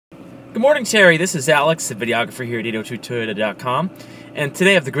Good morning, Terry. This is Alex, the videographer here at 802toyota.com, and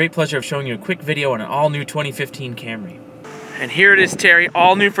today I have the great pleasure of showing you a quick video on an all-new 2015 Camry. And here it is, Terry,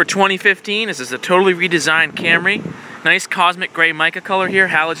 all new for 2015. This is a totally redesigned Camry. Nice Cosmic Gray Mica color here,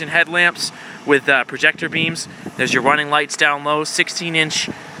 halogen headlamps with projector beams. There's your running lights down low, 16-inch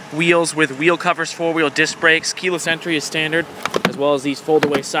wheels with wheel covers, four-wheel disc brakes. Keyless entry is standard, as well as these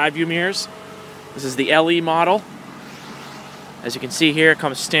fold-away side view mirrors. This is the LE model. As you can see here, it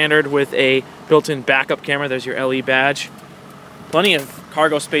comes standard with a built-in backup camera. There's your LE badge. Plenty of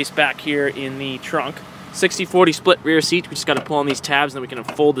cargo space back here in the trunk. 60-40 split rear seat. We just got to pull on these tabs and then we can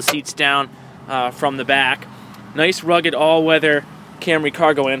fold the seats down from the back. Nice rugged all-weather Camry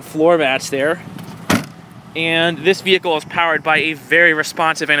cargo and floor mats there. And this vehicle is powered by a very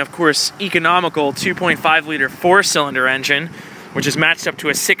responsive and, of course, economical 2.5-liter four-cylinder engine, which is matched up to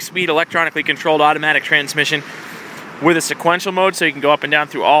a 6-speed electronically controlled automatic transmission with a sequential mode, so you can go up and down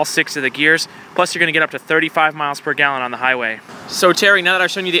through all 6 of the gears. Plus, you're going to get up to 35 miles per gallon on the highway. So, Terry, now that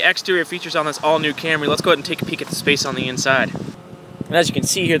I've shown you the exterior features on this all-new Camry, let's go ahead and take a peek at the space on the inside. And as you can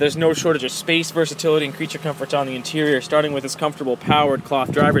see here, there's no shortage of space, versatility, and creature comforts on the interior, starting with this comfortable powered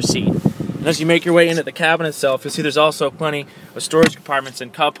cloth driver's seat. And as you make your way into the cabin itself, you'll see there's also plenty of storage compartments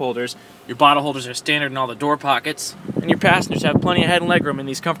and cup holders. Your bottle holders are standard in all the door pockets. And your passengers have plenty of head and legroom in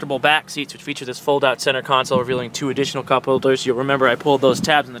these comfortable back seats, which feature this fold-out center console revealing 2 additional cup holders. You'll remember I pulled those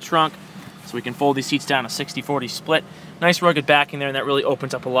tabs in the trunk, so we can fold these seats down a 60-40 split. Nice rugged backing there, and that really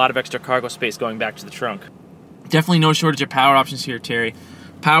opens up a lot of extra cargo space going back to the trunk. Definitely no shortage of power options here, Terry.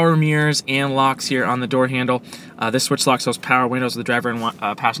 Power mirrors and locks here on the door handle. This switch locks those power windows with the driver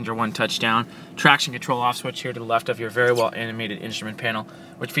and passenger one touch down. Traction control off switch here to the left of your very well animated instrument panel,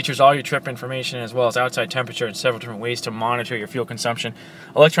 which features all your trip information as well as outside temperature and several different ways to monitor your fuel consumption.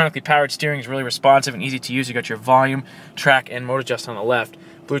 Electronically powered steering is really responsive and easy to use. You got your volume, track, and mode adjust on the left.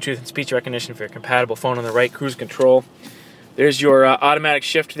 Bluetooth and speech recognition for your compatible phone on the right. Cruise control. There's your automatic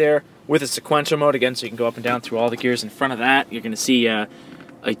shift there with a sequential mode again, so you can go up and down through all the gears. In front of that, you're going to see a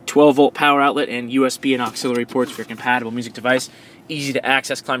 12-volt power outlet and USB and auxiliary ports for your compatible music device. Easy to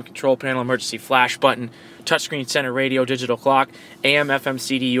access climate control panel, emergency flash button, touchscreen center radio, digital clock, AM, FM,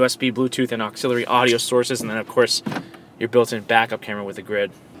 CD, USB, Bluetooth, and auxiliary audio sources, and then, of course, your built-in backup camera with a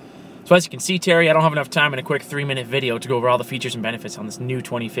grid. So as you can see, Terry, I don't have enough time in a quick 3-minute video to go over all the features and benefits on this new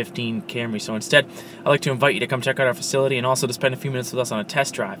 2015 Camry. So instead, I'd like to invite you to come check out our facility and also to spend a few minutes with us on a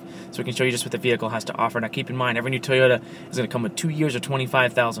test drive so we can show you just what the vehicle has to offer. Now keep in mind, every new Toyota is going to come with 2 years or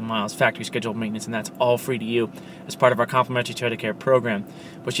 25,000 miles factory scheduled maintenance, and that's all free to you as part of our complimentary Toyota Care program.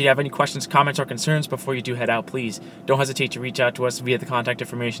 But should you have any questions, comments, or concerns before you do head out, please don't hesitate to reach out to us via the contact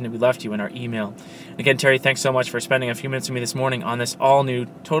information that we left you in our email. And again, Terry, thanks so much for spending a few minutes with me this morning on this all-new,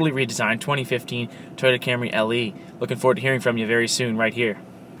 totally redesigned 2015 Toyota Camry LE. Looking forward to hearing from you very soon right here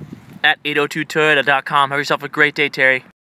at 802toyota.com. Have yourself a great day, Terry.